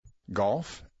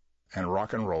golf and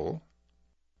rock and roll.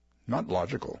 Not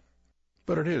logical,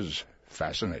 but it is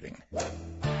fascinating.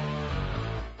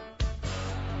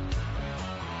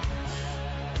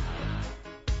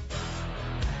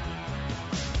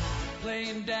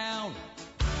 Laying down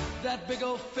that big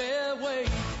old fairway.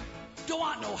 Don't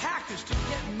want no hackers to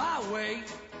get in my way.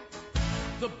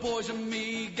 The boys and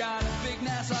me got a big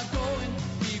Nassau going.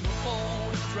 We were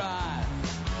born to drive.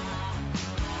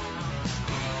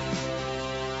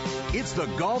 It's the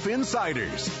Golf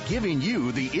Insiders, giving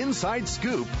you the inside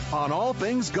scoop on all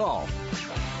things golf.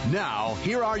 Now,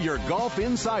 here are your Golf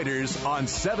Insiders on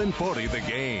 740 The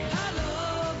Game. I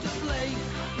love to play.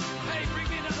 Hey, bring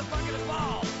me another bucket of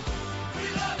balls. We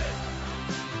love it.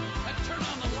 And turn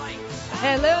on the lights.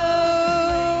 Hello,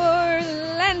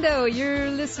 Orlando.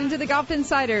 You're listening to the Golf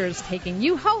Insiders, taking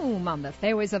you home on the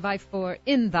fairways of I-4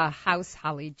 in the house,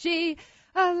 Holly G,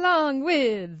 along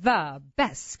with the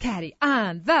best caddy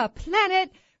on the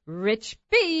planet, Rich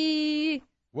B.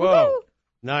 Whoa. Woo-hoo.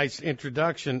 Nice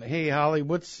introduction. Hey, Holly,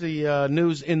 what's the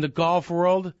news in the golf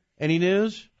world? Any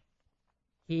news?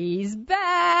 He's Oh, boy,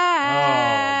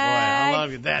 back. I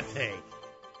love that take.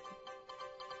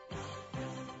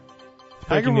 Tiger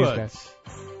Breaking news, Woods. guys.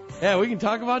 Yeah, we can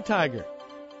talk about Tiger.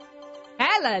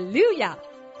 Hallelujah.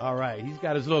 All right, he's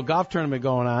got his little golf tournament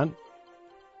going on.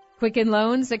 Quicken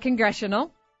Loans at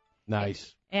Congressional.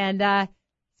 Nice. And he's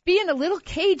being a little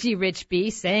cagey, Rich B,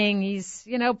 saying he's,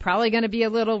 probably going to be a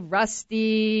little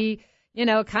rusty,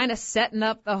 kind of setting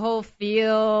up the whole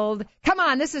field. Come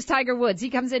on, this is Tiger Woods. He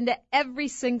comes into every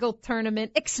single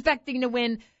tournament expecting to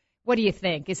win. What do you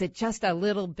think? Is it just a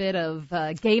little bit of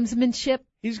gamesmanship?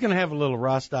 He's going to have a little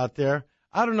rust out there.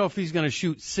 I don't know if he's going to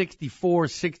shoot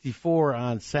 64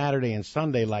 on Saturday and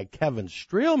Sunday like Kevin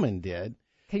Streelman did.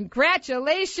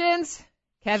 Congratulations,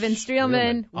 Kevin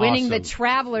Streelman, winning the Awesome.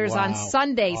 Travelers on Wow.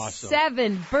 Sunday. Awesome.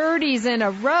 7 birdies in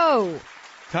a row.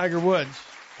 Tiger Woods,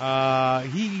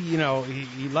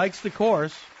 he likes the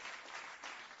course.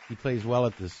 He plays well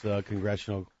at this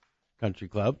Congressional Country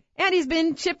Club. And he's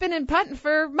been chipping and putting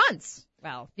for months.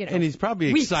 Well, And he's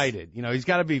probably weeks. excited. He's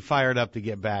got to be fired up to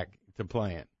get back to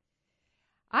playing.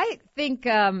 I think,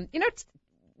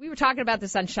 we were talking about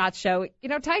this on SHOT Show.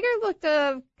 Tiger looked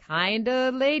kind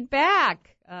of laid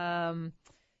back. I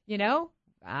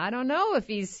don't know if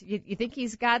you think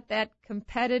he's got that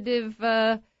competitive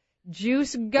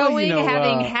juice going,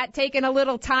 having taken a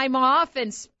little time off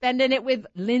and spending it with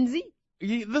Lindsay.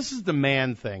 This is the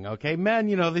man thing, okay? Men,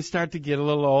 they start to get a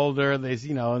little older.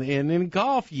 In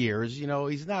golf years,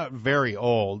 he's not very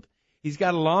old. He's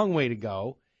got a long way to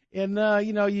go. And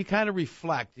you kind of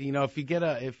reflect. If you get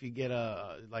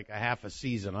a like a half a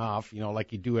season off,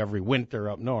 like you do every winter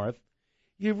up north,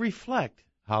 you reflect,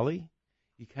 Holly.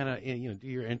 You kind of do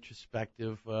your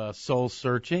introspective soul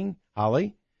searching,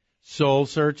 Holly. Soul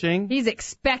searching. He's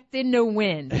expecting to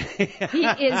win. He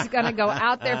is going to go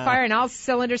out there firing all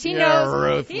cylinders. He You're knows.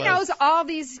 ruthless. He knows all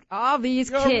these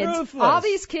You're kids, ruthless. all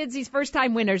these kids, these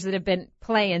first-time winners that have been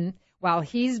playing while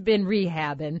he's been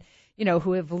rehabbing.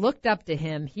 Who have looked up to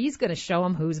him. He's going to show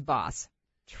them who's boss.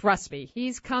 Trust me,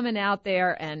 he's coming out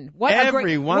there, and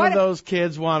Every one of those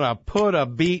kids want to put a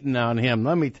beating on him.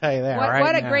 Let me tell you that right now.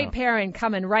 What a great pairing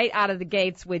coming right out of the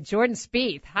gates with Jordan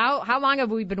Spieth. How long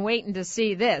have we been waiting to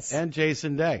see this? And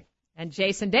Jason Day. And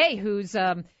Jason Day, who's,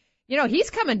 he's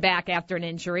coming back after an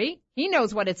injury. He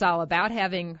knows what it's all about,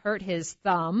 having hurt his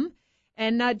thumb.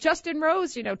 And Justin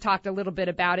Rose, talked a little bit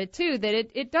about it, too, that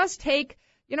it does take,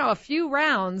 a few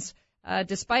rounds,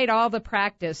 despite all the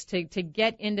practice, to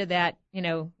get into that,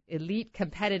 elite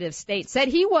competitive state. Said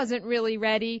he wasn't really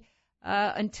ready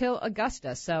until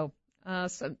Augusta. So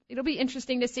it'll be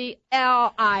interesting to see.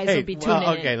 All eyes will be tuning in.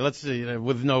 Okay, let's see.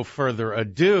 With no further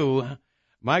ado,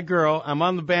 my girl, I'm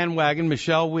on the bandwagon,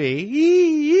 Michelle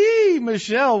Wie.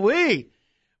 Michelle Wie.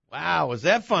 Wow, was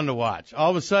that fun to watch?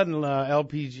 All of a sudden,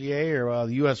 LPGA or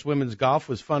U.S. Women's Golf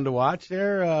was fun to watch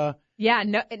there. Yeah,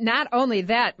 no, not only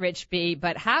that, Rich B,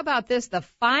 but how about this? The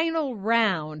final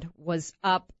round was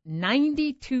up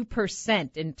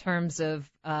 92% in terms of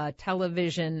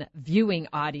television viewing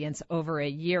audience over a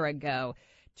year ago.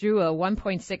 Drew a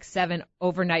 1.67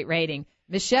 overnight rating.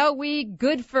 Michelle Wie,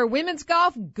 good for women's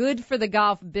golf, good for the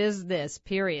golf business,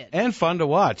 period. And fun to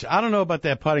watch. I don't know about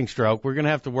that putting stroke. We're going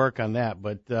to have to work on that.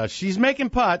 But she's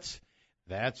making putts.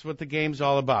 That's what the game's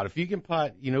all about. If you can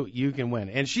putt, you can win.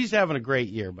 And she's having a great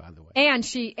year, by the way. And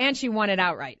she won it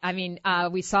outright. I mean,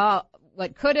 we saw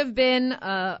what could have been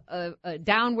a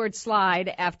downward slide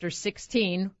after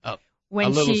 16. When a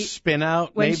little spin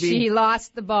out, when maybe? she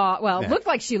lost the ball. Well, it looked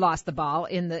like she lost the ball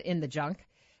in the junk.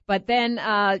 But then,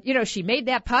 she made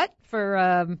that putt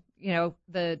for,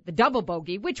 the double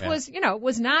bogey, which was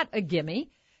not a gimme.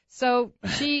 So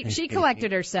she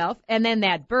collected herself, and then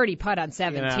that birdie putt on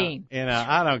 17.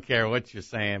 I don't care what you're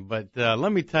saying, but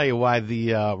let me tell you why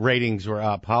the ratings were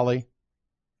up, Holly.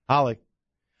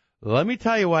 Let me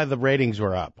tell you why the ratings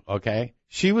were up, okay?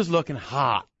 She was looking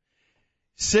hot.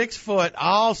 6 foot,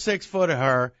 all 6 foot of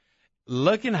her,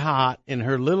 looking hot in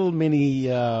her little mini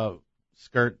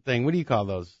skirt thing. What do you call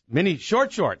those? Mini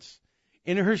short shorts.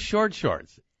 In her short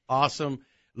shorts. Awesome.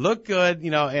 Looked good,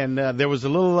 and there was a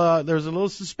little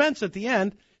suspense at the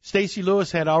end. Stacey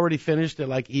Lewis had already finished at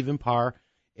like even par,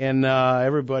 and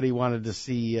everybody wanted to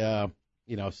see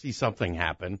something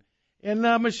happen. And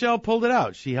Michelle pulled it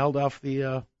out. She held off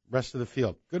the rest of the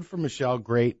field. Good for Michelle.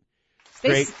 Great.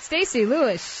 Stacey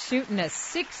Lewis shooting a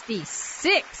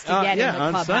 66 to get in the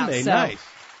clubhouse. On Sunday, so nice.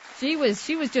 She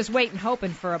was just waiting,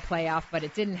 hoping for a playoff, but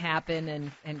it didn't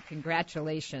happen. And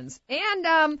congratulations.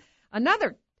 And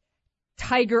another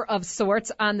Tiger of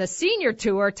sorts on the senior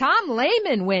tour, Tom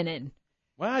Lehman winning.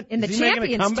 What? In the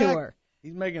Champions Tour.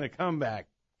 He's making a comeback.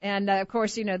 And of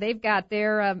course, they've got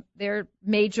their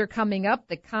major coming up,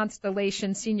 the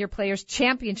Constellation Senior Players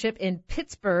Championship in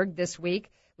Pittsburgh this week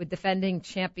with defending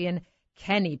champion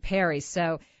Kenny Perry.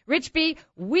 So, Rich B,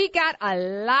 we got a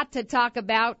lot to talk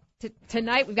about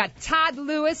tonight. We've got Todd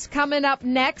Lewis coming up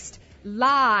next,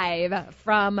 live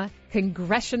from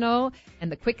Congressional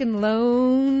and the Quicken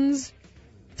Loans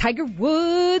Tiger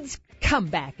Woods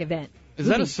comeback event. Is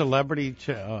that a celebrity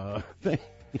thing?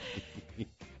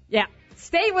 Yeah.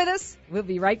 Stay with us. We'll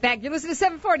be right back. You're listening to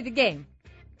 740 The Game.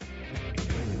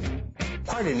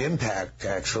 Quite an impact,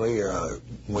 actually,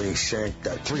 when he sank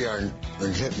that 3-iron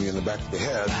and hit me in the back of the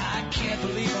head. I can't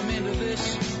believe I'm into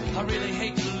this. I really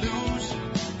hate to lose.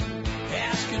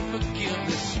 Asking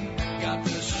forgiveness. Got the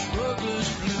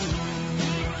struggler's blues.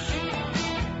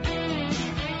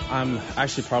 I'm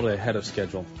actually probably ahead of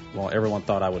schedule. Well, everyone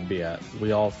thought I would be at.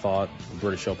 We all thought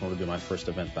British Open would be my first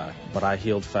event back. But I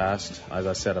healed fast. As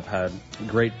I said, I've had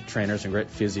great trainers and great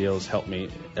physios help me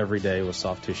every day with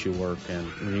soft tissue work. And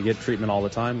when you get treatment all the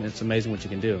time, it's amazing what you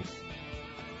can do.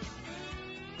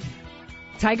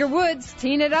 Tiger Woods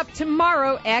teeing it up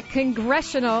tomorrow at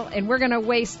Congressional, and we're going to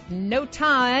waste no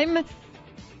time.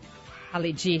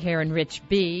 Holly G here and Rich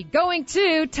B going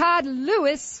to Todd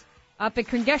Lewis up at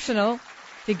Congressional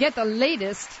to get the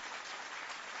latest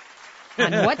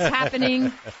on what's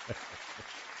happening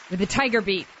with the Tiger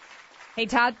Beat. Hey,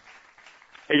 Todd.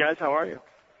 Hey, guys. How are you?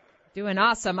 Doing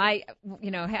awesome. I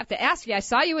have to ask you, I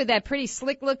saw you with that pretty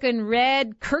slick-looking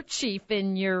red kerchief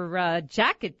in your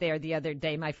jacket there the other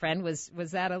day, my friend. Was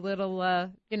that a little,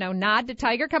 nod to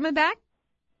Tiger coming back?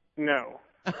 No.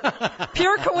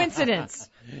 Pure coincidence.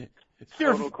 It's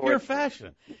pure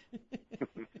fashion.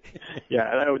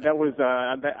 Yeah, that was,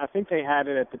 I think they had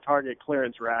it at the Target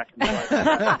clearance rack.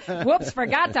 Whoops,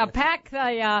 forgot to pack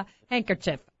the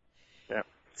handkerchief. Yeah.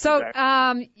 So,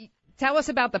 exactly. Tell us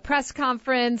about the press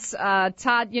conference.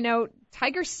 Todd,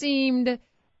 Tiger seemed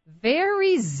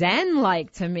very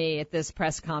zen-like to me at this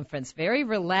press conference, very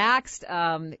relaxed.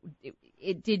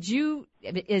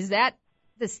 Is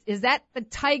that the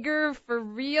Tiger for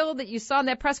real that you saw in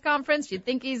that press conference? You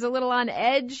think he's a little on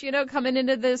edge, coming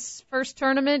into this first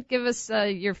tournament? Give us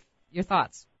your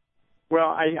thoughts. Well,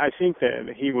 I think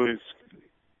that he was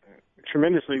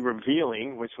tremendously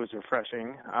revealing, which was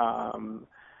refreshing,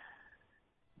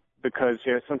 because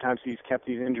sometimes he's kept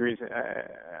these injuries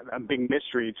a big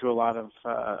mystery to a lot of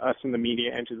us in the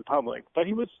media and to the public. But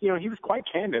he was quite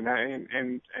candid,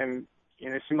 and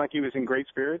it seemed like he was in great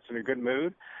spirits and a good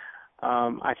mood.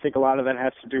 I think a lot of that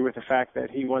has to do with the fact that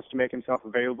he wants to make himself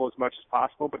available as much as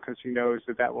possible because he knows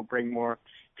that will bring more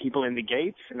people in the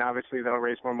gates, and obviously that'll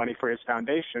raise more money for his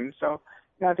foundation. So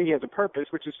I think he has a purpose,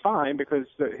 which is fine because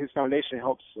his foundation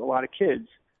helps a lot of kids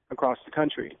across the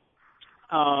country.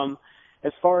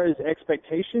 As far as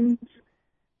expectations,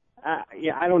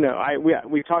 I don't know.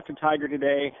 We talked to Tiger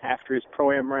today after his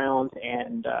Pro-Am round,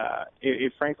 and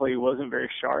it frankly wasn't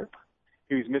very sharp.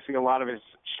 He was missing a lot of his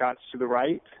shots to the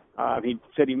right. He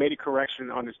said he made a correction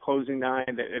on his closing nine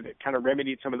that it kind of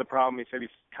remedied some of the problem. He said he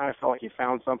kind of felt like he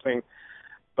found something.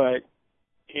 But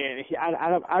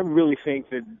I really think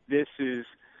that this is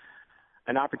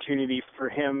an opportunity for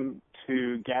him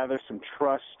to gather some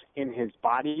trust in his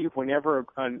body. Whenever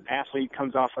an athlete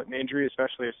comes off an injury,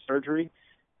 especially a surgery,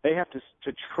 they have to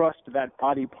trust that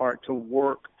body part to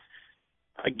work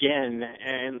again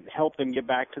and help them get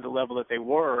back to the level that they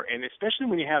were. And especially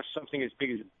when you have something as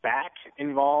big as back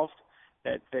involved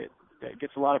that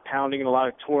gets a lot of pounding and a lot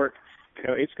of torque,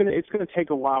 it's going to take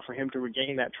a while for him to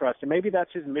regain that trust. And maybe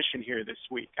that's his mission here this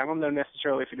week. I don't know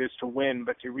necessarily if it is to win,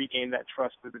 but to regain that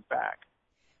trust with his back.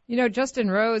 You know, Justin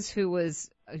Rose, who was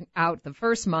out the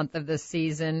first month of the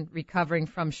season recovering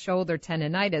from shoulder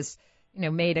tendonitis,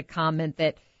 made a comment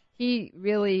that he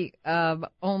really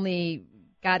only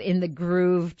got in the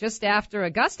groove just after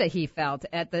Augusta, he felt,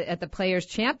 at the Players'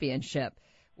 Championship,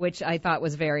 which I thought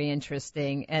was very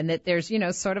interesting, and that there's,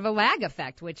 sort of a lag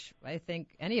effect, which I think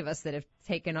any of us that have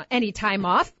taken any time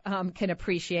off can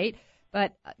appreciate.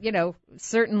 But,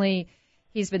 certainly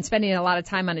he's been spending a lot of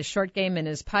time on his short game and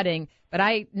his putting. But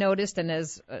I noticed, and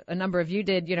as a number of you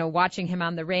did, watching him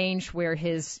on the range where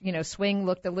his, swing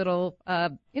looked a little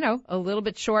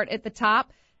bit short at the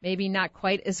top, maybe not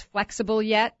quite as flexible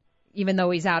yet, even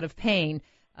though he's out of pain.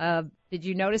 Did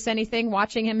you notice anything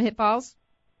watching him hit balls?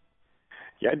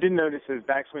 Yeah, I did notice his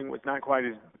backswing was not quite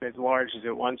as large as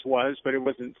it once was, but it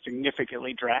wasn't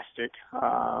significantly drastic.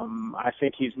 I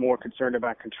think he's more concerned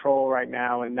about control right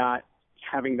now and not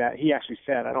having that. He actually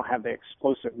said, I don't have the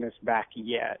explosiveness back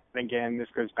yet. Again, this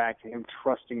goes back to him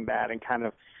trusting that and kind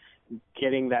of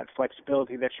getting that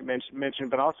flexibility that you mentioned,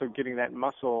 but also getting that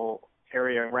muscle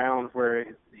area around where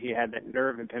he had that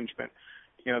nerve impingement,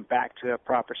 back to a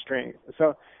proper strength.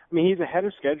 So, he's ahead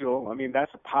of schedule.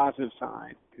 That's a positive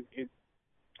sign.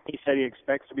 He said he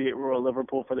expects to be at Royal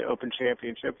Liverpool for the Open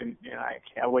Championship, and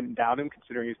I wouldn't doubt him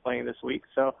considering he's playing this week.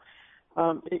 So,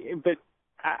 but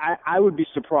I would be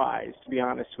surprised, to be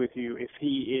honest with you, if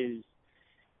he is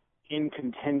in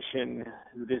contention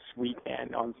this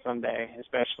weekend on Sunday,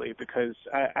 especially because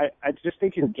I just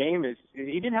think his game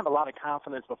he didn't have a lot of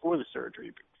confidence before the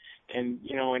surgery. And,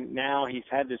 and now he's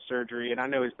had this surgery, and I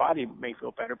know his body may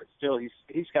feel better, but still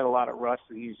he's got a lot of rust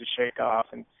that he needs to shake off,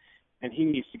 and he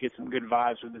needs to get some good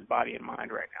vibes with his body and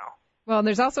mind right now. Well, and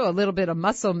there's also a little bit of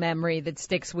muscle memory that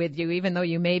sticks with you, even though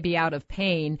you may be out of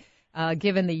pain,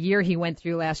 given the year he went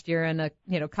through last year and a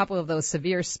couple of those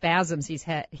severe spasms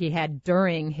he had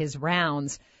during his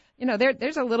rounds.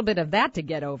 There's a little bit of that to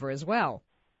get over as well.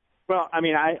 Well,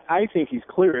 I think he's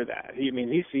clear of that.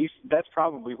 He's that's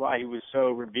probably why he was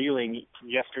so revealing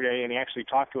yesterday, and he actually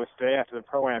talked to us today after the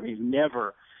Pro-Am. He's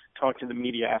never talked to the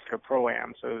media after a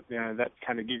Pro-Am, so that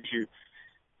kind of gives you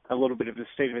a little bit of the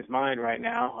state of his mind right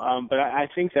now. But I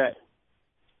think that,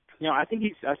 I think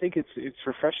it's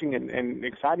refreshing and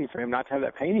exciting for him not to have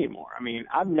that pain anymore.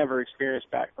 I've never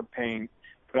experienced back pain,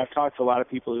 but I've talked to a lot of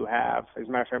people who have. As a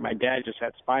matter of fact, my dad just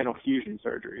had spinal fusion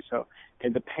surgery,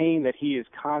 and the pain that he was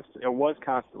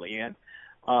constantly in,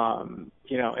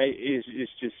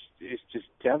 it's just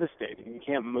devastating. He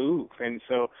can't move, and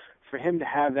so for him to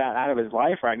have that out of his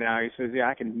life right now, he says,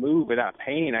 I can move without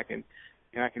pain. I can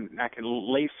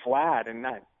lay flat and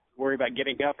not worry about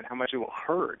getting up and how much it will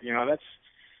hurt.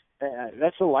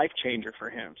 That's a life changer for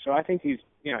him. So I think it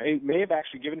may have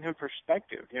actually given him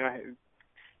perspective.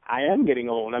 I am getting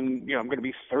old. I'm going to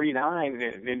be 39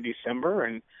 in December,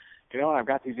 and I've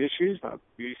got these issues.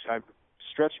 I've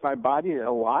stretched my body a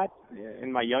lot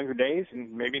in my younger days,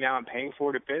 and maybe now I'm paying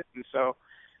for it a bit, and so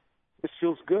this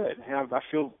feels good. And I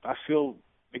feel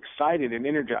excited and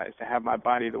energized to have my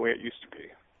body the way it used to be.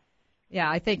 Yeah,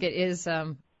 I think it is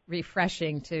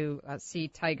refreshing to see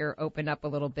Tiger open up a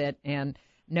little bit, and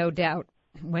no doubt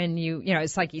when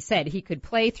it's like you said, he could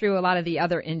play through a lot of the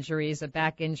other injuries. A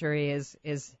back injury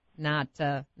is not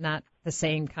the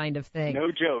same kind of thing.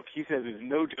 No joke. He says it's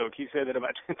no joke. He said that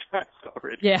about 10 times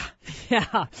already.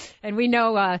 Yeah. And we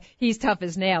know he's tough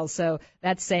as nails, so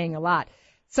that's saying a lot.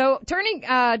 So turning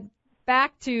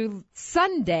back to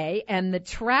Sunday and the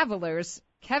Travelers,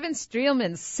 Kevin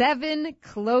Streelman, 7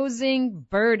 closing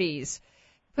birdies.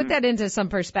 Put that into some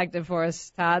perspective for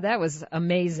us, Todd. That was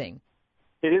amazing.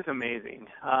 It is amazing,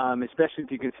 especially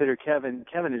if you consider Kevin.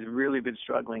 Kevin has really been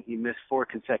struggling. He missed 4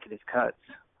 consecutive cuts.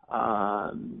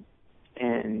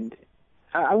 And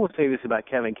I will say this about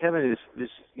Kevin. Kevin is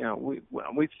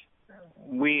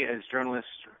we as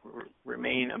journalists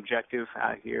remain objective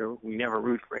out here. We never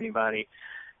root for anybody.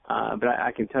 But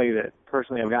I can tell you that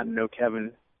personally I've gotten to know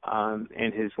Kevin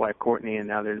and his wife Courtney and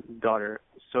now their daughter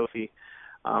Sophie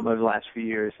over the last few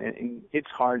years. And it's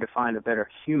hard to find a better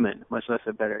human, much less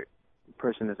a better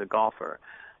person as a golfer.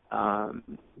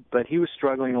 But he was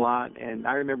struggling a lot, and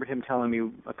I remember him telling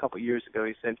me a couple of years ago,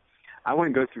 he said, I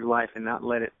want to go through life and not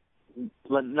let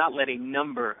a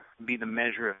number be the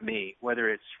measure of me, whether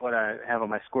it's what I have on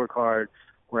my scorecard,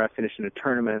 where I finish in a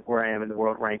tournament, where I am in the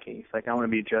world rankings. Like, I want to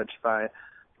be judged by a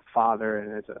father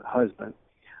and as a husband.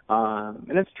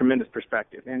 And that's tremendous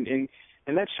perspective. And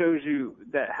that shows you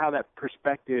that how that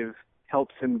perspective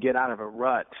helps him get out of a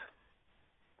rut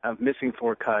of missing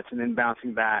 4 cuts and then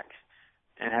bouncing back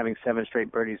and having 7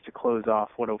 straight birdies to close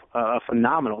off what a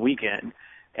phenomenal weekend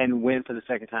and win for the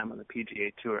second time on the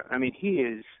PGA Tour. I mean, he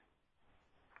is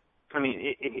I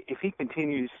mean, if he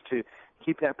continues to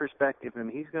keep that perspective, I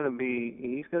mean, he's going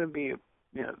to be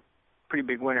a pretty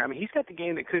big winner. I mean, he's got the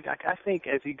game that could. I think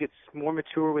as he gets more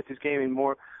mature with his game and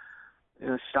more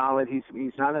solid,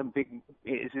 he's not a big.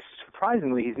 It's just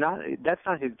surprisingly, he's not. That's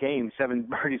not his game. 7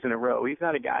 birdies in a row. He's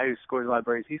not a guy who scores a lot of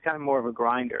birdies. He's kind of more of a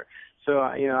grinder. So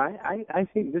I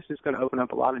think this is going to open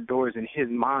up a lot of doors in his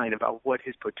mind about what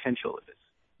his potential is.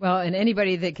 Well, and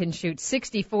anybody that can shoot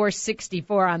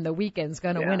 64-64 on the weekend is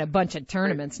going to win a bunch of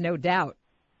tournaments, no doubt.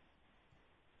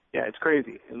 Yeah, it's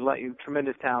crazy.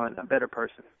 Tremendous talent, a better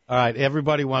person. All right,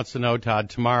 everybody wants to know, Todd,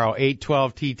 tomorrow,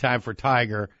 8:12 tee time for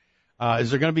Tiger.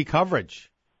 Is there going to be coverage?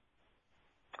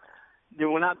 There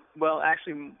will not. Well,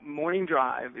 actually, Morning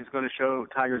Drive is going to show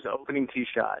Tiger's opening tee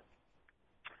shot.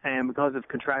 And because of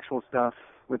contractual stuff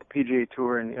with the PGA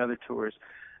Tour and the other tours,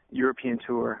 European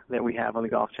Tour that we have on the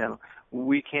Golf Channel,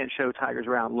 we can't show Tiger's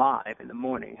round live in the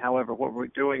morning. However, what we're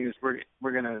doing is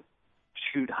we're going to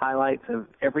shoot highlights of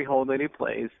every hole that he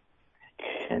plays,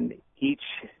 and each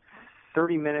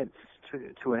 30 minutes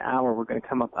to an hour, we're going to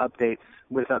come up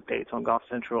with updates on Golf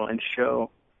Central and show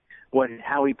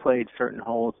how he played certain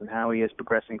holes and how he is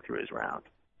progressing through his round.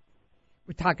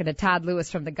 We're talking to Todd Lewis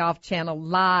from the Golf Channel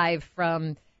live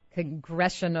from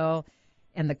Congressional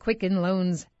and the Quicken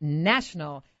Loans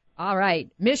National. All right,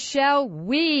 Michelle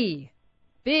Wie,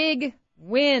 big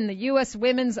win, the U.S.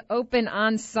 Women's Open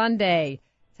on Sunday.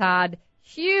 Todd,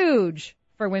 huge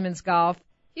for women's golf,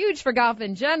 huge for golf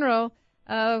in general.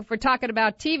 If we're talking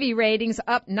about TV ratings,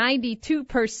 up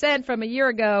 92% from a year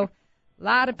ago. A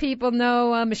lot of people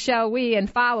know Michelle Wie and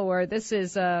follow her. This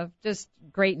is just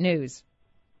great news.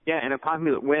 Yeah, and a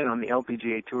popular win on the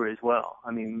LPGA Tour as well.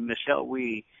 I mean, Michelle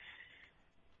Wie,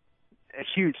 a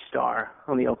huge star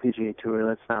on the LPGA Tour.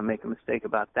 Let's not make a mistake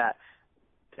about that.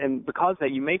 And because of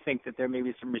that, you may think that there may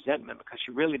be some resentment because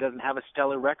she really doesn't have a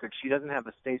stellar record. She doesn't have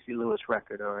a Stacey Lewis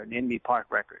record or an Indy Park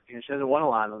record. She doesn't win a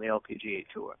lot on the LPGA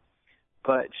Tour.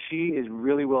 But she is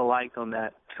really well liked on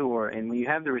that tour. And when you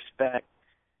have the respect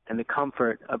and the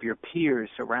comfort of your peers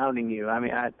surrounding you, I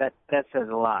mean, that says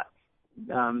a lot.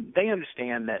 They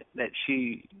understand that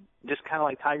she, just kind of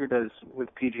like Tiger does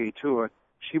with PGA Tour,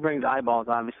 she brings eyeballs,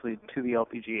 obviously, to the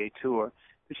LPGA Tour.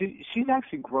 But she's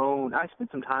actually grown. I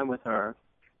spent some time with her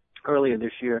earlier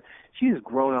this year. She has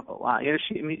grown up a lot.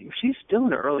 She's still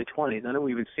in her early 20s. I know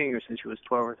we've been seeing her since she was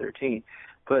 12 or 13.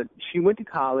 But she went to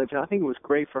college, and I think it was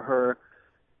great for her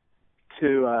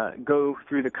to go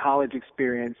through the college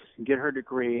experience, get her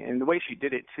degree, and the way she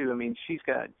did it, too. I mean, she's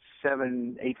got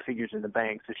 7-8 figures in the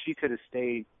bank, so she could have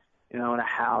stayed, in a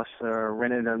house or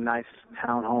rented a nice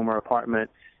townhome or apartment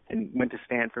and went to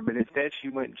Stanford. But instead, she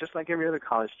went just like every other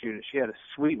college student. She had a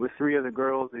suite with 3 other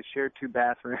girls. They shared 2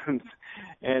 bathrooms.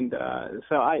 And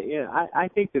so I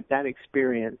think that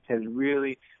experience has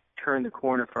really turned the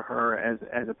corner for her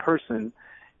as a person.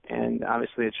 And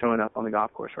obviously it's showing up on the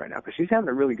golf course right now because she's having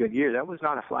a really good year. That was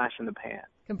not a flash in the pan.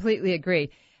 Completely agree.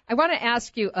 I want to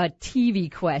ask you a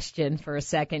TV question for a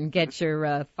second, get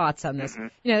your thoughts on this.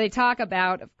 Mm-hmm. They talk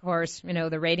about, of course,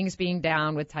 the ratings being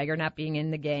down with Tiger not being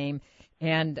in the game.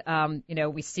 And,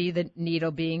 we see the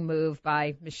needle being moved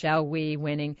by Michelle Wie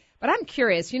winning. But I'm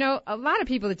curious, a lot of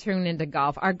people that tune into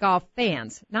golf are golf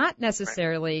fans, not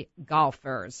necessarily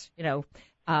golfers,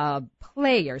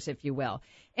 players, if you will.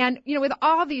 And, with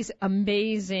all these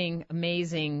amazing,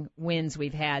 amazing wins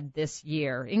we've had this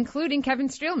year, including Kevin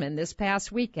Streelman this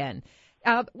past weekend,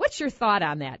 what's your thought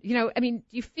on that? Do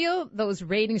you feel those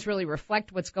ratings really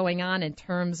reflect what's going on in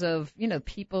terms of,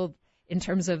 people, in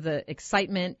terms of the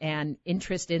excitement and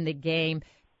interest in the game,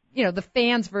 the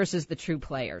fans versus the true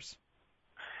players?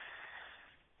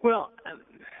 Well,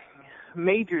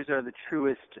 majors are the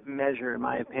truest measure, in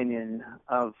my opinion,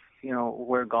 of,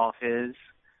 where golf is.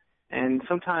 And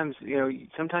sometimes you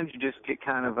just get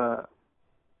kind of a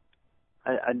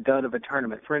dud of a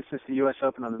tournament. For instance, the U.S.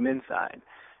 Open on the men's side.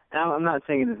 Now, I'm not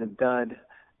saying it is a dud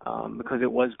because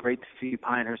it was great to see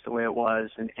Pinehurst the way it was,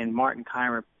 and Martin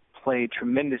Kaymer played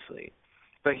tremendously.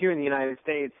 But here in the United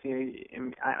States,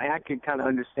 I could kind of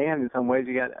understand in some ways.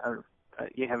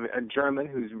 You have a German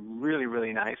who's really,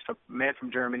 really nice, a man from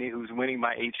Germany who's winning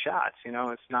by 8 shots.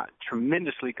 It's not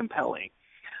tremendously compelling.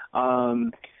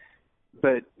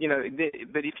 But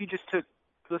if you just took,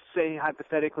 let's say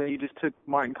hypothetically, you just took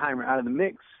Martin Kaymer out of the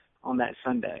mix on that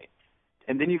Sunday,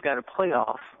 and then you've got a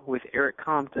playoff with Eric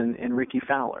Compton and Ricky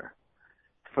Fowler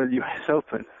for the U.S.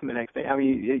 Open the next day.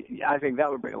 I think that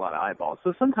would bring a lot of eyeballs.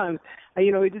 So sometimes,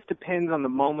 it just depends on the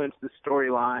moments, the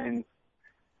storyline,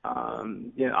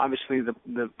 obviously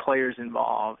the players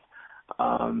involved.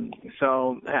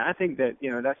 So I think that,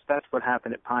 that's what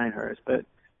happened at Pinehurst. But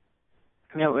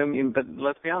I mean, but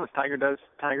let's be honest, Tiger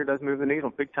does move the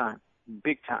needle big time.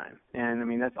 And I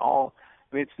mean, that's all.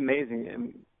 I mean, it's amazing. I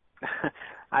mean,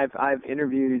 I've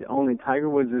interviewed only Tiger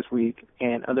Woods this week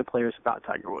and other players about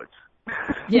Tiger Woods.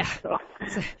 Yeah. So,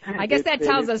 I guess that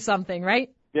tells us something, right?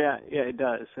 Yeah, it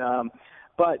does.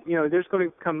 But there's going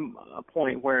to come a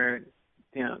point where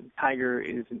Tiger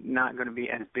is not going to be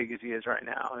as big as he is right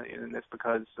now, and that's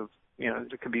because of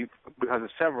it could be because of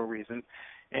several reasons.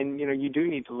 And you do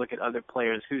need to look at other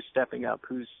players who's stepping up,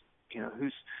 who's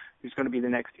going to be the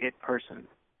next it person.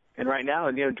 And right now,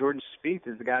 Jordan Spieth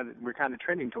is the guy that we're kind of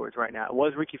trending towards right now. It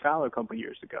was Ricky Fowler a couple of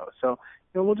years ago. So,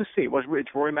 we'll just see. It's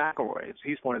Rory McIlroy.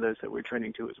 He's one of those that we're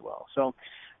trending to as well. So,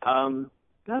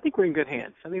 I think we're in good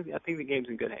hands. I think the game's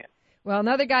in good hands. Well,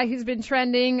 another guy who's been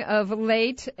trending of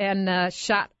late and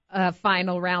shot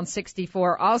final round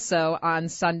 64 also on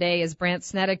Sunday is Brandt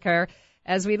Snedeker.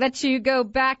 As we let you go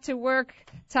back to work,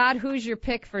 Todd, who's your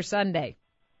pick for Sunday?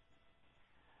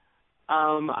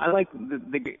 I like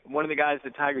one of the guys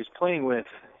that Tiger's playing with,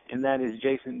 and that is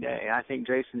Jason Day. I think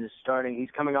Jason is starting. He's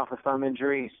coming off a thumb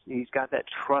injury. He's got that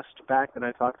trust back that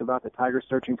I talked about that Tiger's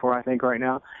searching for, I think, right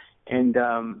now. And,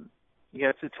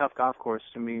 it's a tough golf course.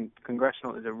 I mean,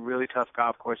 Congressional is a really tough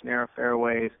golf course, narrow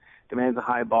fairways, demands a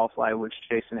high ball flight, which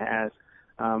Jason has.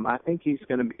 I think he's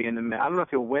going to be I don't know if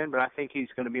he'll win, but I think he's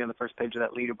going to be on the first page of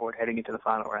that leaderboard heading into the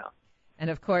final round. And,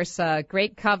 of course,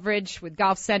 great coverage with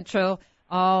Golf Central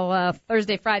all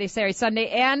Thursday, Friday, Saturday, Sunday.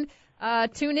 And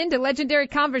tune in to Legendary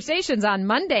Conversations on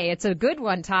Monday. It's a good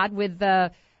one, Todd, with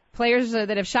players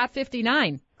that have shot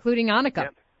 59, including Annika.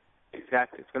 Yep,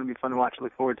 exactly. It's going to be fun to watch.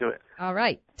 Look forward to it. All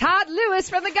right. Todd Lewis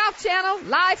from the Golf Channel,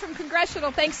 live from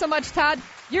Congressional. Thanks so much, Todd.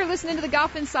 You're listening to the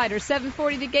Golf Insider,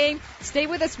 740 The Game. Stay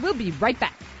with us. We'll be right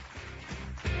back.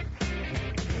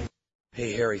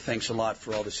 Hey, Harry, thanks a lot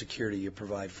for all the security you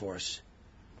provide for us.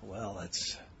 Well,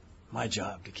 it's my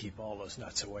job to keep all those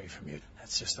nuts away from you.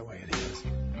 That's just the way it is.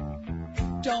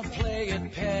 Don't play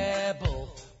at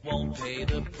Pebble, won't pay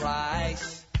the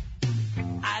price.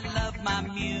 I love my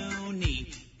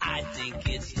Muni, I think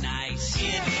it's nice.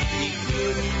 It'd be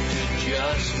good to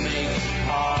just make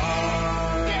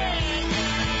par.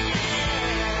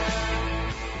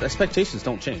 The expectations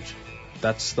don't change.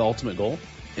 That's the ultimate goal.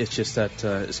 It's just that it's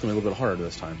going to be a little bit harder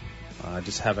this time. I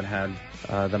just haven't had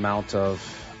the amount of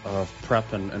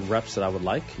prep and reps that I would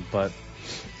like, but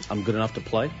I'm good enough to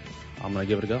play. I'm going to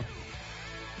give it a go.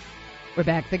 We're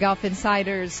back. The Golf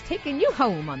Insiders taking you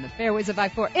home on the fairways of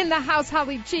I-4. In the house,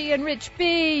 Holly G and Rich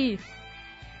B.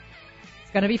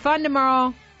 It's going to be fun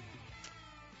tomorrow.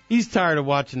 He's tired of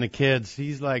watching the kids.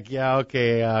 He's like, yeah,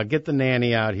 okay, get the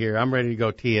nanny out here. I'm ready to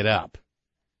go tee it up.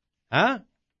 Huh?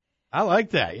 I like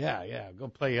that. Yeah. Go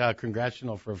play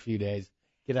Congressional for a few days.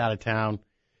 Get out of town.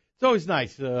 It's always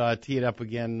nice to tee it up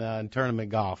again in tournament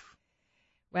golf.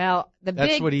 Well,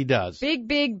 that's what he does.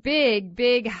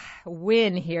 Big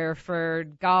win here for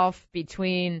golf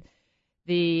between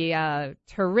the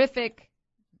terrific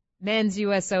men's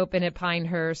U.S. Open at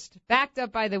Pinehurst, backed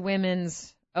up by the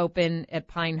women's Open at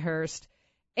Pinehurst,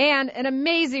 and an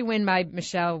amazing win by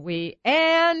Michelle Wie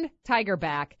and Tiger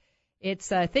back.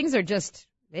 It's things are just,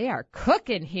 they are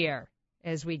cooking here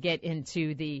as we get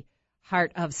into the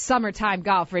heart of summertime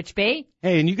golf, Rich B.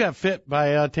 Hey, and you got fit by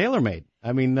TaylorMade.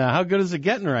 I mean, how good is it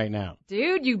getting right now?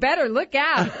 Dude, you better look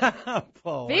out.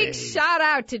 Boy. Big shout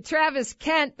out to Travis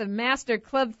Kent, the master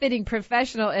club fitting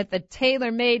professional at the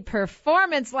TaylorMade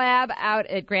Performance Lab out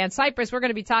at Grand Cypress. We're going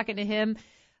to be talking to him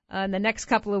in the next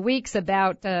couple of weeks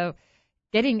about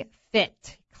getting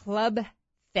fit, club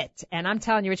fit. And I'm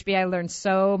telling you, Rich B, I learned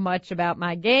so much about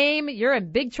my game. You're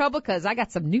in big trouble because I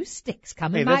got some new sticks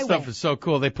coming my way. Hey, that stuff is so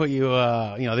cool. They put you,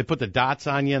 they put the dots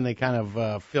on you and they kind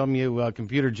of film you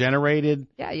computer generated.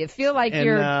 Yeah, you feel like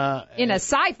you're in a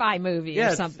sci-fi movie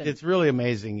or something. It's really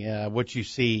amazing what you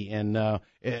see, and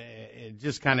it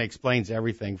just kind of explains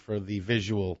everything for the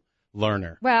visual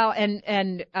learner. Well,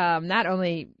 and not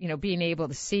only, being able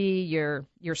to see your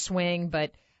swing,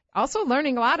 but also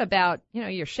learning a lot about,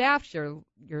 your shaft,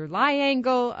 your lie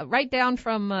angle, right down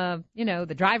from,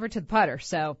 the driver to the putter.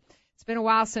 So it's been a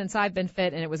while since I've been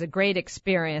fit, and it was a great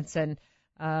experience. And,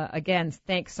 again,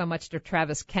 thanks so much to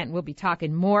Travis Kent. We'll be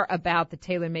talking more about the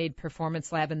TaylorMade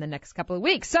Performance Lab in the next couple of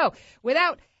weeks. So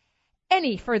without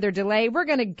any further delay, we're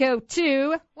going to go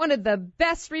to one of the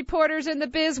best reporters in the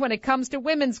biz when it comes to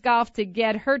women's golf to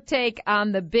get her take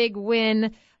on the big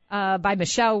win by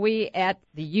Michelle Wie at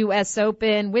the U.S.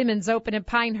 Open, Women's Open in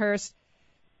Pinehurst.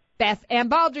 Beth Ann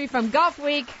Baldry from Golf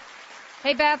Week.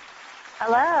 Hey, Beth.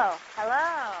 Hello.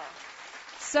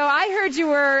 So I heard you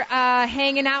were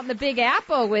hanging out in the Big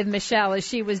Apple with Michelle as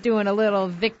she was doing a little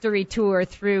victory tour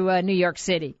through New York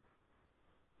City.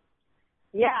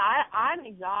 Yeah, I'm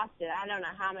exhausted. I don't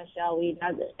know how Michelle Wie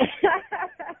does it.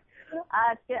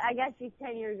 I guess she's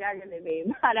 10 years younger than me,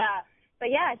 but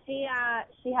yeah, she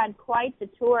had quite the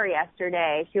tour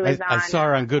yesterday. She was I saw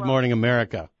her on Good Morning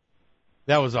America.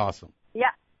 That was awesome.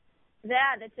 Yeah. Well,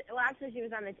 actually, she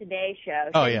was on the Today Show.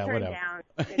 Oh, yeah, whatever. Down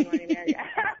Good Morning America.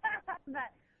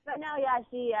 but no, yeah,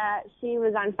 she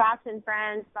was on Fox and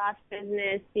Friends, Fox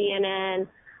Business, CNN.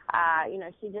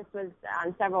 She just was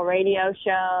on several radio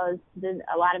shows, did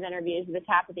a lot of interviews at the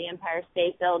top of the Empire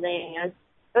State Building. It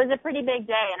was a pretty big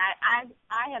day, and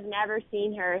I have never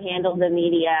seen her handle the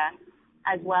media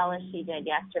as well as she did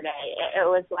yesterday. It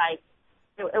was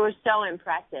it was so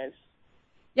impressive.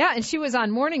 Yeah, and she was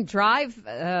on Morning Drive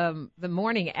the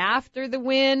morning after the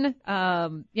win.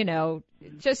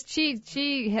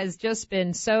 She has just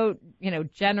been so,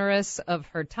 generous of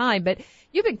her time. But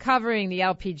you've been covering the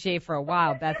LPGA for a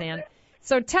while, Beth Ann.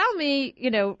 So tell me,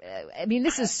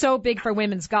 this is so big for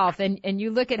women's golf, and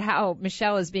you look at how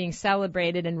Michelle is being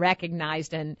celebrated and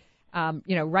recognized, and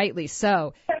rightly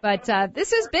so. But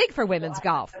this is big for women's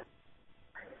golf.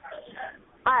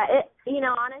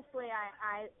 Honestly,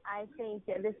 I think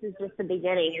that this is just the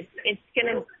beginning. It's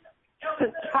gonna.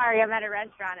 Sorry, I'm at a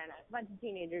restaurant and a bunch of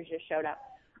teenagers just showed up.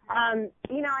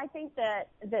 I think that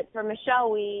for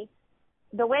Michelle Wie,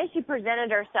 the way she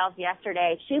presented herself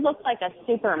yesterday, she looked like a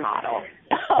supermodel.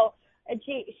 So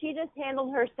she just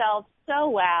handled herself so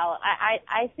well.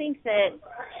 I think that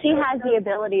she has the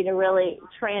ability to really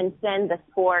transcend the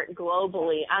sport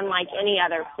globally, unlike any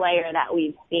other player that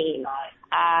we've seen.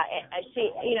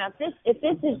 If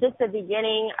this is just the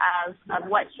beginning of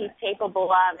what she's capable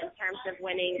of in terms of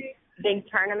winning big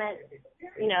tournaments,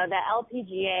 the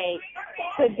LPGA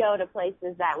could go to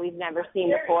places that we've never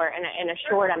seen before in a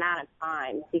short amount of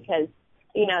time, because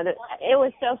it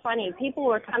was so funny. People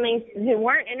were coming who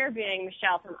weren't interviewing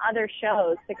Michelle from other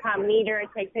shows to come meet her and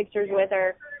take pictures with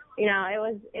her.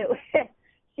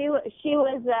 She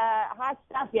was hot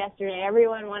stuff yesterday.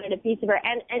 Everyone wanted a piece of her,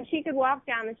 and she could walk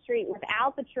down the street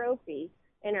without the trophy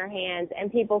in her hands,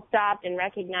 and people stopped and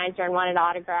recognized her and wanted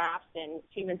autographs, and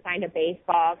she even signed a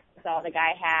baseball. That's all the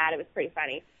guy had. It was pretty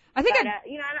funny. I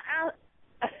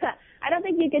don't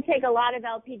think you could take a lot of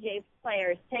LPGA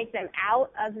players, take them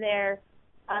out of their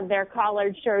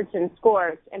collared shirts and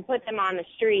skirts, and put them on the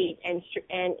street and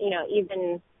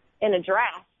even in a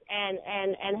dress.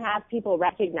 And have people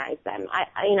recognize them.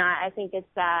 I think it's,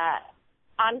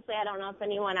 honestly, I don't know if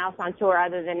anyone else on tour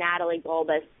other than Natalie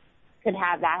Golbis could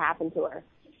have that happen to her.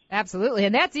 Absolutely.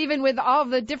 And that's even with all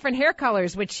the different hair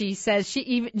colors, which she says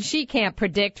she can't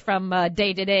predict from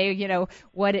day to day,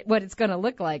 what it's going to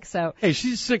look like. So, hey,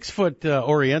 she's 6 foot,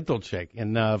 Oriental chick.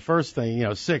 And, first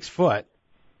thing, 6 foot,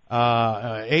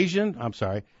 Asian, I'm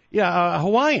sorry. Yeah,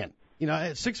 Hawaiian,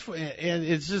 6 foot, and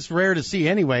it's just rare to see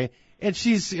anyway. And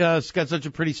she's got such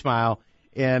a pretty smile,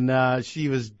 and she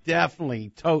was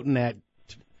definitely toting that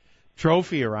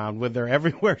trophy around with her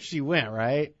everywhere she went,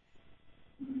 right?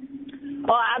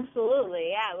 Oh, absolutely,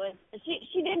 yeah.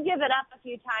 She did give it up a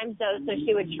few times, though, so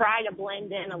she would try to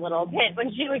blend in a little bit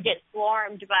when she would get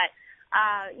swarmed. But,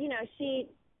 she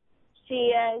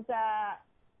is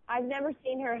I've never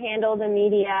seen her handle the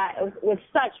media with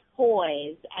such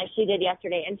poise as she did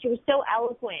yesterday, and she was so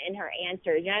eloquent in her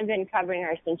answers. I've been covering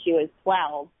her since she was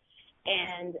 12,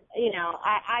 and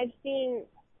I've seen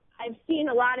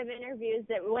a lot of interviews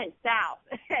that went south,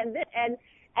 and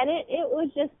it was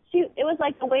just it was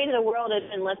like the weight of the world had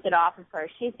been lifted off of her.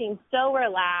 She seemed so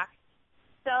relaxed,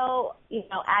 so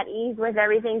at ease with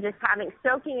everything, just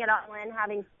soaking it all in,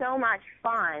 having so much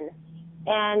fun.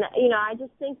 And, I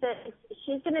just think that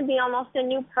she's going to be almost a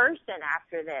new person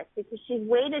after this, because she's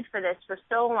waited for this for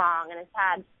so long and has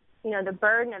had, the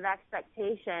burden of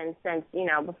expectation since,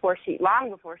 long before she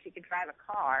could drive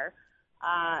a car.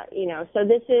 So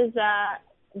this is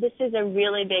a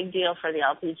really big deal for the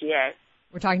LPGA.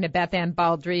 We're talking to Beth Ann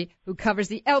Baldry, who covers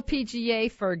the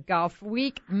LPGA for Golf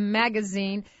Week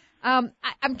magazine. I'm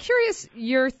curious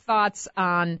your thoughts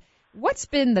on what's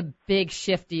been the big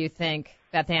shift, do you think,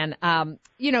 Beth Ann?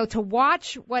 To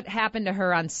watch what happened to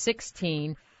her on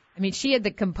 16. I mean, she had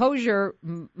the composure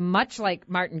much like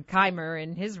Martin Kaymer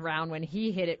in his round when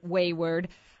he hit it wayward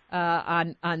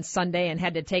on Sunday and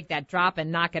had to take that drop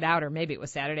and knock it out, or maybe it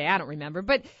was Saturday, I don't remember.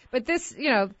 But this,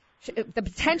 the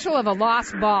potential of a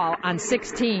lost ball on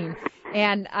 16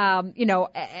 and,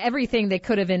 everything that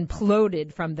could have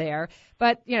imploded from there.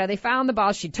 But, they found the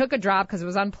ball. She took a drop because it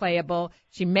was unplayable.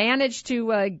 She managed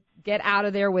to get out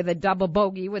of there with a double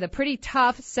bogey with a pretty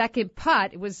tough second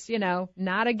putt. It was,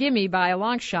 not a gimme by a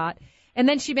long shot. And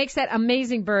then she makes that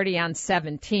amazing birdie on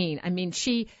 17. I mean,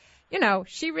 she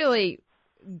really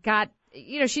got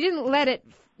she didn't let it,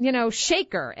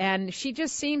 shake her, and she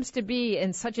just seems to be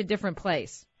in such a different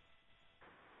place.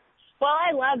 Well,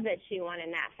 I love that she won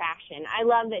in that fashion. I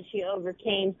love that she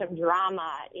overcame some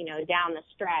drama, down the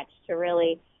stretch to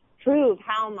really prove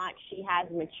how much she has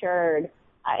matured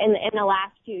in the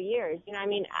last few years.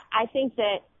 I think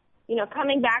that,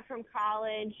 coming back from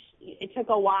college, it took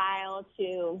a while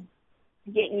to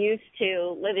get used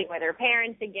to living with her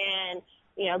parents again,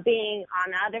 being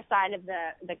on the other side of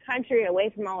the country, away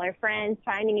from all her friends,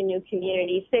 finding a new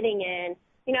community, fitting in.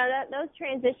 Those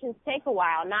transitions take a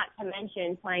while, not to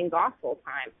mention playing golf full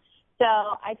time. So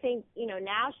I think,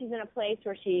 now she's in a place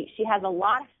where she has a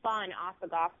lot of fun off the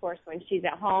golf course when she's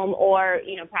at home or,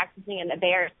 practicing in the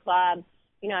Bears Club.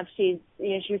 If she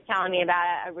was telling me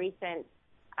about a recent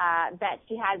bet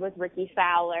she had with Ricky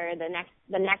Fowler. The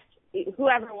next,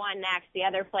 whoever won next, the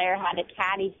other player had a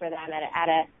caddy for them at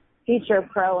a future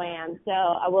Pro-Am.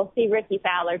 So we'll see Ricky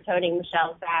Fowler toting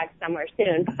Michelle's bag somewhere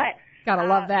soon. But gotta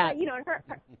love that.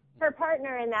 Her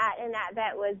partner in that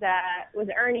bet was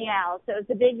Ernie Els. So it's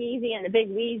the Big Easy and the Big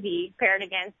Wheezy paired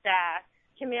against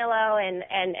Camilo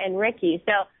and Ricky.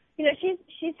 So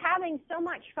she's having so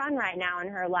much fun right now in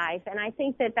her life, and I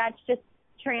think that that's just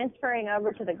transferring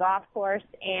over to the golf course.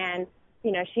 And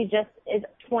she just is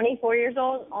 24 years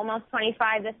old, almost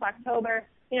 25 this October.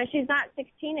 She's not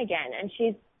 16 again, and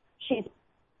she's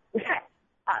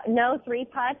no three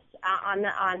putts on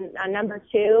number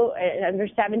 2 under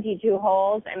 72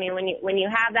 holes. I mean, when you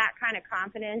have that kind of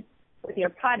confidence with your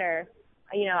putter,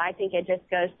 I think it just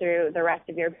goes through the rest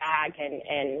of your bag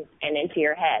and into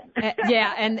your head.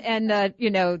 Yeah, and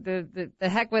the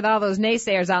heck with all those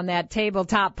naysayers on that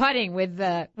tabletop putting with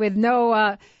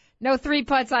no three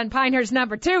putts on Pinehurst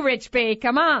number 2, Rich B.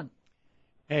 Come on.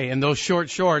 Hey, and those short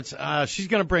shorts, she's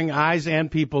going to bring eyes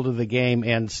and people to the game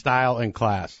and style and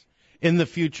class. In the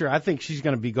future, I think she's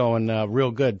going to be going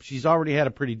real good. She's already had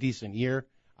a pretty decent year.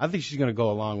 I think she's going to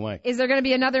go a long way. Is there going to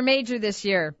be another major this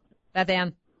year, Beth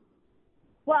Ann?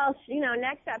 Well,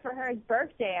 next up for her is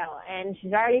Birkdale, and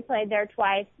she's already played there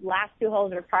twice. Last 2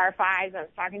 holes are par 5s. I was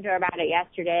talking to her about it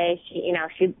yesterday.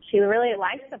 She really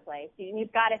likes the place.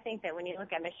 You've got to think that when you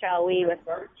look at Michelle Wie with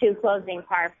 2 closing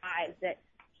par 5s, that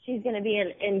she's going to be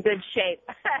in good shape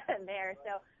there.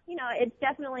 So, it's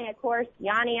definitely a course.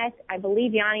 Yanni, I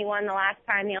believe Yanni won the last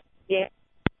time the Olympic.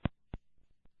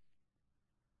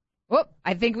 Whoop!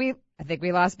 I think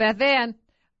we lost Beth Ann.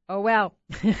 Oh well.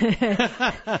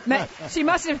 She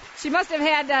must have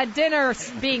had dinner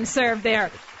being served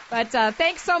there. But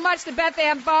thanks so much to Beth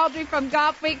Ann Baldry from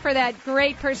Golf Week for that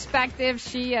great perspective.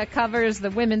 She covers the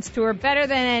women's tour better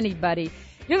than anybody.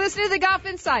 You're listening to the Golf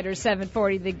Insider,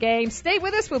 740 The Game. Stay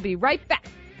with us. We'll be right back.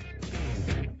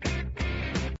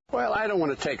 Well, I don't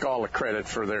want to take all the credit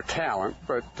for their talent,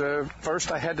 but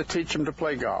first I had to teach them to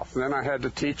play golf. Then I had to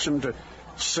teach them to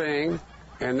sing,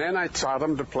 and then I taught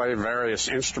them to play various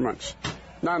instruments,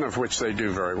 none of which they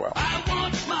do very well. I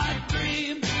want my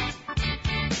dream.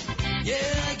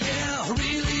 Yeah,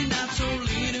 really not so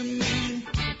lean and mean.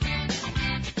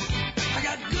 I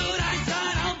got good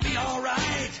eyesight, I'll be all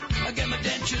right. I get my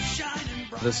dentures shining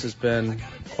bright. This has been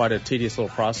quite a tedious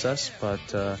little process,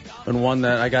 but and one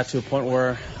that I got to a point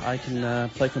where I can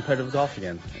play competitive golf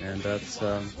again, and that's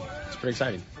it's pretty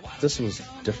exciting. This was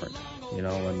different,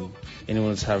 when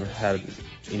anyone's had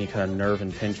any kind of nerve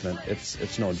impingement,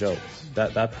 it's no joke.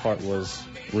 That part was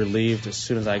relieved as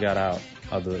soon as I got out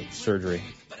of the surgery.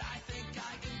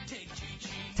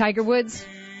 Tiger Woods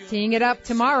teeing it up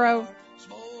tomorrow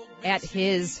at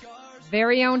his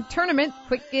very own tournament,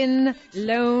 Quicken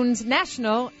Loans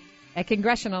National at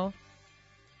Congressional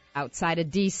outside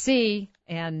of D.C.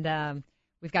 And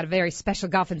we've got a very special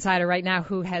golf insider right now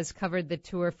who has covered the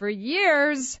tour for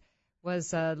years,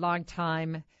 was a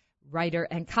longtime writer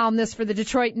and columnist for the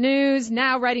Detroit News,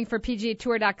 now writing for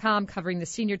PGAtour.com, covering the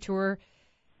senior tour.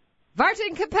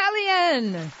 Vartan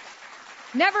Kapelian,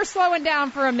 never slowing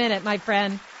down for a minute, my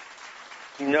friend.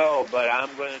 No, but I'm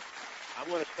going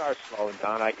to start slowing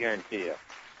down, I guarantee you.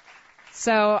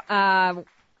 So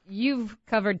you've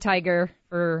covered Tiger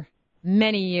for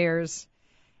many years.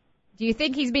 Do you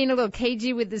think he's being a little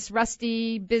cagey with this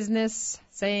rusty business,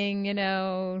 saying,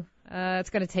 it's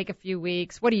going to take a few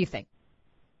weeks? What do you think?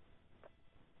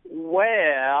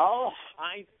 Well,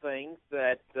 I think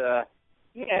that,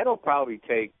 it'll probably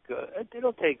take,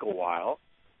 it'll take a while.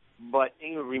 But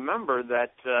you remember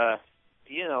that,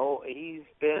 he's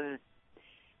been,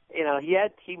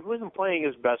 he wasn't playing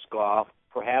his best golf,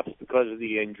 perhaps because of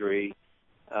the injury.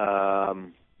 But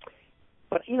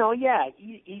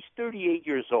he's 38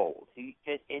 years old. He's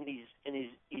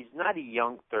not a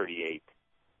young 38.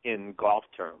 in golf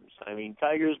terms. I mean,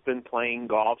 Tiger's been playing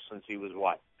golf since he was,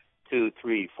 2,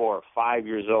 3, 4, 5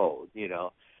 years old,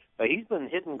 But he's been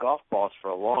hitting golf balls for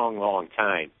a long, long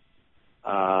time.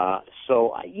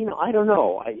 So I don't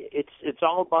know. It's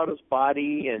all about his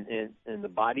body and the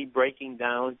body breaking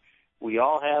down. We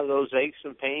all have those aches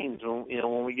and pains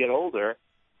when we get older.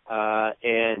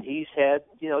 And he's had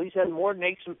more than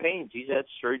aches and pains. He's had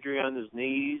surgery on his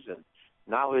knees and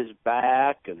now his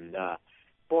back. And,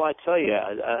 boy, I tell you,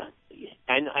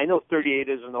 I know 38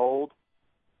 isn't old,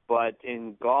 but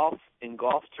in golf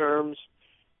terms,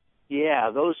 yeah,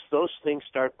 those things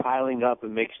start piling up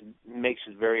and makes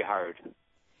it very hard.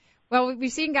 Well,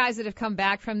 we've seen guys that have come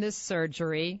back from this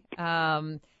surgery,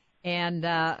 and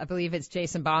I believe it's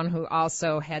Jason Bond who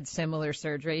also had similar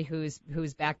surgery, who's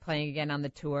back playing again on the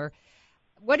tour.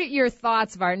 What are your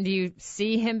thoughts, Martin? Do you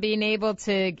see him being able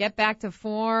to get back to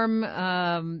form?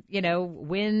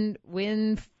 Win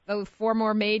 4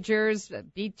 more majors,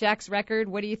 beat Jack's record?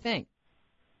 What do you think?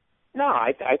 No,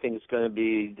 I think it's going to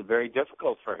be very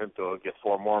difficult for him to get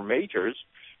 4 more majors.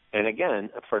 And again,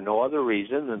 for no other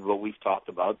reason than what we've talked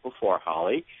about before,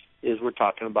 Holly, is we're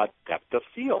talking about depth of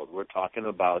field. We're talking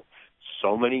about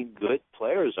so many good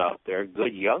players out there,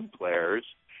 good young players.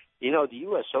 The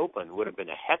U.S. Open would have been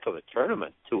a heck of a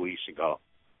tournament 2 weeks ago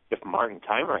if Martin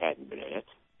Kaymer hadn't been in it.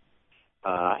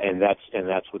 And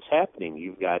that's what's happening.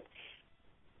 You've got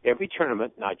every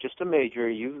tournament, not just a major,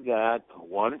 you've got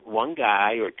one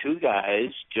guy or 2 guys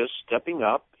just stepping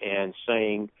up and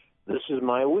saying, "This is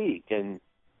my week." And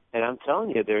I'm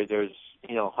telling you, there's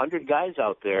 100 guys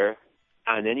out there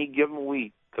on any given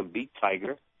week can beat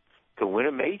Tiger, can win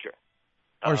a major.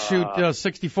 Or shoot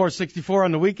 64-64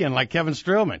 on the weekend like Kevin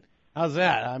Streelman. How's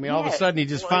that? I mean, all of a sudden he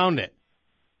just found it.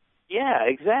 Yeah,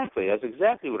 exactly. That's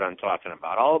exactly what I'm talking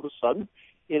about. All of a sudden,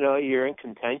 you're in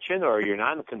contention or you're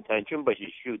not in contention, but you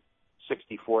shoot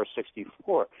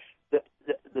 64-64.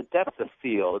 The depth of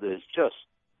field is just,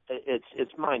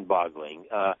 it's mind-boggling.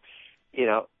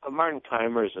 Martin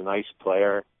Kaymer is a nice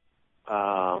player.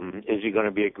 Is he going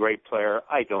to be a great player?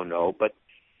 I don't know, but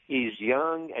he's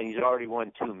young and he's already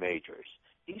won 2 majors.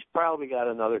 He's probably got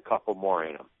another couple more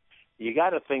in him. You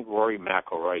got to think Rory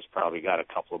McIlroy's probably got a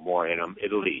couple more in him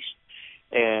at least.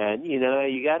 And, you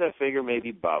got to figure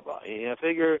maybe Bubba.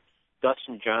 Figure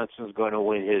Dustin Johnson's going to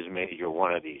win his major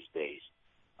one of these days.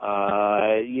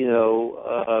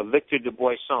 Victor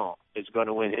Dubuisson is going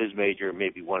to win his major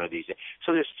maybe one of these days.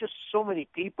 So there's just so many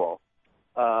people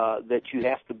that you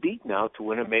have to beat now to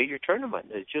win a major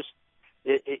tournament.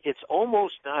 It's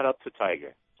almost not up to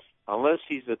Tiger, unless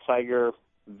he's the Tiger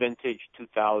vintage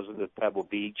 2000 at Pebble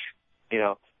Beach,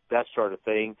 that sort of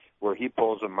thing, where he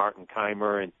pulls a Martin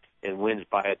Kaymer and wins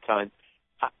by a ton.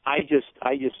 I just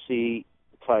see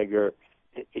Tiger.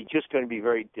 It's just going to be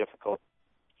very difficult.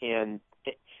 And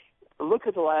look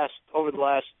at over the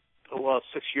last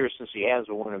 6 years since he has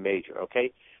won a major.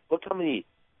 Okay, look how many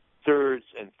thirds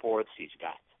and fourths he's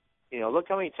got. Look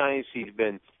how many times he's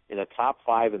been in the top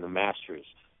 5 in the Masters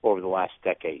over the last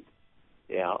decade.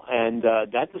 And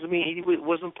that doesn't mean he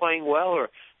wasn't playing well or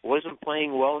wasn't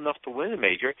playing well enough to win a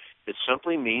major. It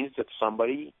simply means that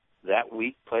somebody that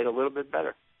week played a little bit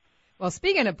better. Well,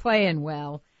 speaking of playing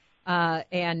well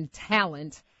and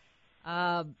talent,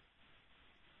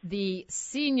 the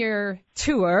Senior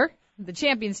Tour, the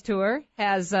Champions Tour,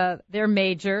 has their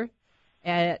major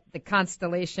at the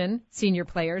Constellation Senior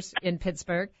Players in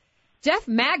Pittsburgh. Jeff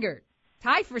Maggart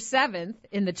tied for 7th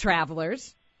in the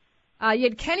Travelers. You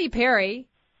had Kenny Perry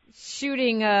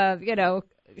shooting,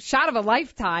 shot of a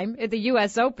lifetime at the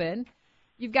U.S. Open.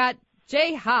 You've got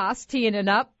Jay Haas teeing it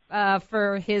up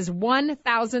for his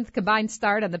 1,000th combined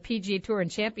start on the PGA Tour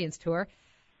and Champions Tour.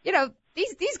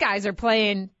 These guys are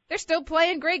playing. They're still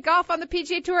playing great golf on the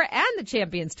PGA Tour and the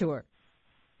Champions Tour.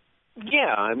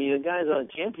 Yeah, I mean, the guys on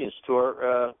the Champions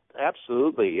Tour,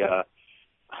 absolutely. I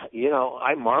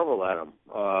marvel at them.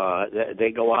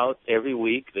 They go out every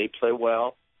week. They play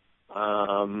well.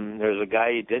 There's a guy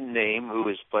you didn't name who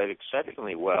has played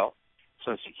exceptionally well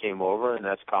since he came over, and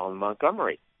that's Colin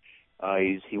Montgomery.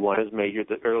 He won his major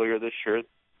earlier this year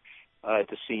at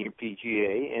the Senior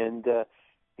PGA, and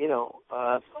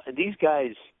these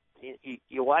guys,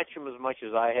 you watch them as much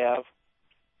as I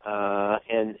have,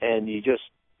 and you just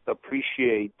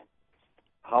appreciate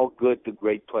how good the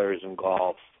great players in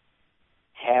golf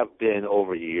have been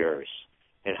over the years,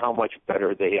 and how much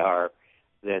better they are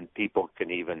than people can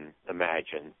even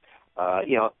imagine.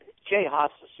 Jay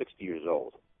Haas is 60 years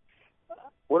old.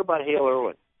 What about Hale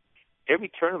Irwin?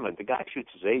 Every tournament, the guy shoots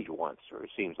his age once, or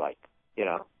it seems like,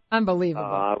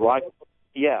 Unbelievable.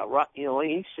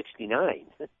 He's 69.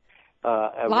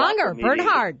 Longer,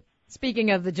 Bernhard.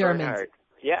 Speaking of the Germans. Bernhard.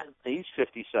 Yeah, he's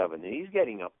 57, and he's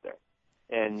getting up there.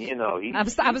 And, you know, I'm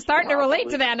starting to relate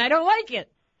to that, and I don't like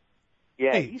it.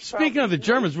 Yeah. Hey, speaking of the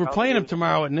Germans, we're playing them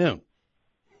tomorrow at noon.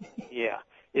 Yeah.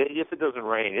 If it doesn't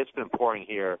rain, it's been pouring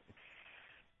here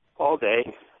all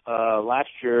day. Last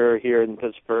year here in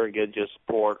Pittsburgh, it just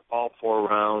poured all 4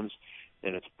 rounds,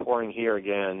 and it's pouring here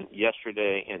again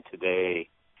yesterday and today.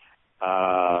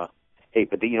 Hey,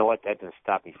 but you know what? That didn't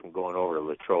stop me from going over to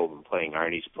Latrobe and playing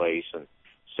Arnie's place and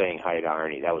saying hi to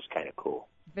Arnie. That was kind of cool.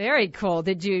 Very cool.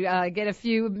 Did you get a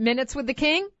few minutes with the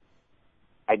King?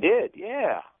 I did,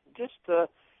 yeah.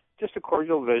 Just a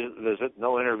cordial visit,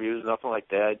 no interviews, nothing like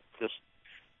that. Just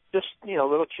you know,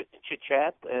 a little chit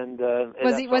chat. And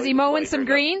was he mowing some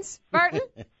greens, Barton?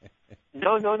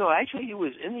 No. Actually, he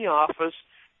was in the office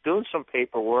doing some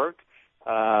paperwork,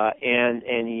 and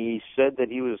he said that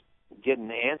he was getting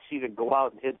antsy to go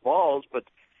out and hit balls, but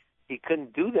he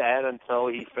couldn't do that until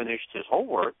he finished his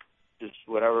homework, just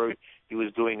whatever he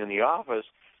was doing in the office.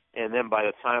 And then by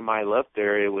the time I left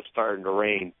there, it was starting to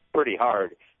rain pretty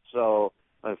hard. So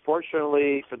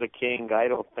unfortunately for the King, I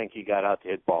don't think he got out to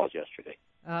hit balls yesterday.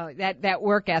 Oh, that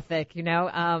work ethic, you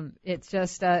know, it's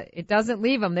just it doesn't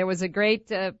leave him. There was a great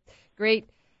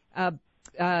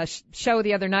show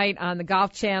the other night on the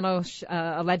Golf Channel,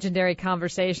 a legendary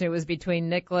conversation. It was between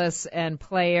Nicklaus and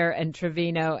Player and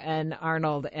Trevino and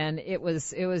Arnold, and it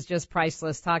was just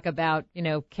priceless. Talk about, you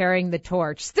know, carrying the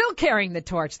torch, still carrying the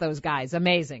torch. Those guys,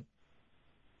 amazing.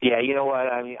 Yeah, you know what?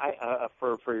 I mean,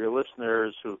 for your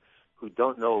listeners who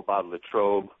don't know about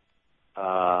Latrobe,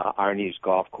 Arnie's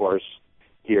golf course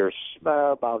here,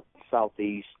 about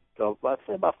southeast, let's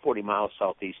say about 40 miles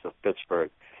southeast of Pittsburgh.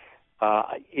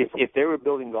 If they were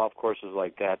building golf courses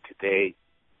like that today,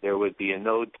 there would be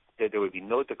no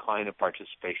decline of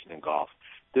participation in golf.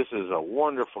 This is a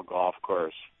wonderful golf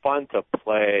course, fun to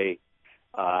play.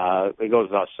 It goes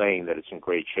without saying that it's in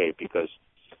great shape because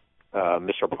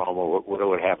Mr. Palmer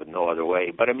would have it no other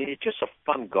way. But I mean, it's just a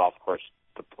fun golf course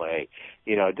to play.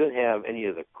 You know, it doesn't have any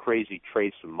of the crazy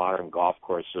traits of modern golf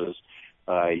courses.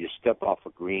 You step off a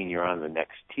green, you're on the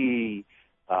next tee.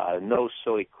 No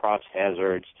silly cross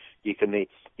hazards. You can make,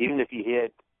 even if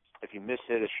you miss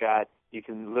hit a shot, you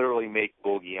can literally make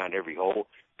bogey on every hole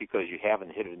because you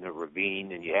haven't hit it in a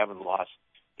ravine and you haven't lost,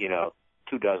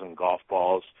 24 golf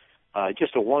balls.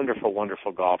 Just a wonderful,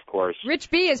 wonderful golf course.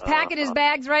 Rich B is packing his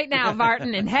bags right now,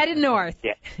 Martin, and headed north.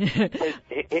 Yeah.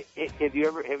 Have you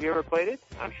ever played it?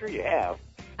 I'm sure you have.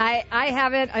 I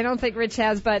haven't. I don't think Rich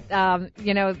has, but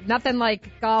nothing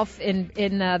like golf in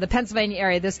the Pennsylvania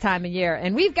area this time of year.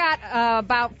 And we've got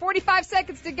about 45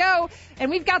 seconds to go, and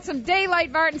we've got some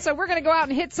daylight, Martin. So we're going to go out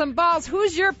and hit some balls.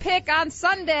 Who's your pick on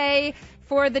Sunday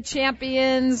for the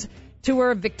Champions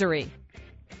Tour victory?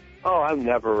 Oh, I'm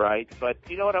never right, but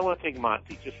you know what? I want to take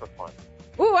Monty just for fun.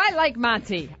 Ooh, I like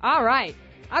Monty. All right,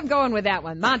 I'm going with that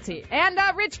one, Monty. And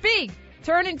Rich B,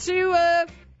 turn into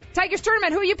Tigers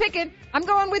Tournament. Who are you picking? I'm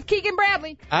going with Keegan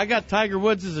Bradley. I got Tiger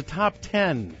Woods as a top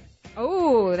 10.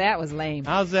 Oh, that was lame.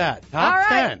 How's that? Top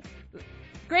 10.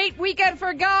 Great weekend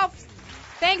for golf.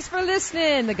 Thanks for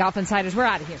listening. The Golf Insiders, we're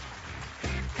out of here.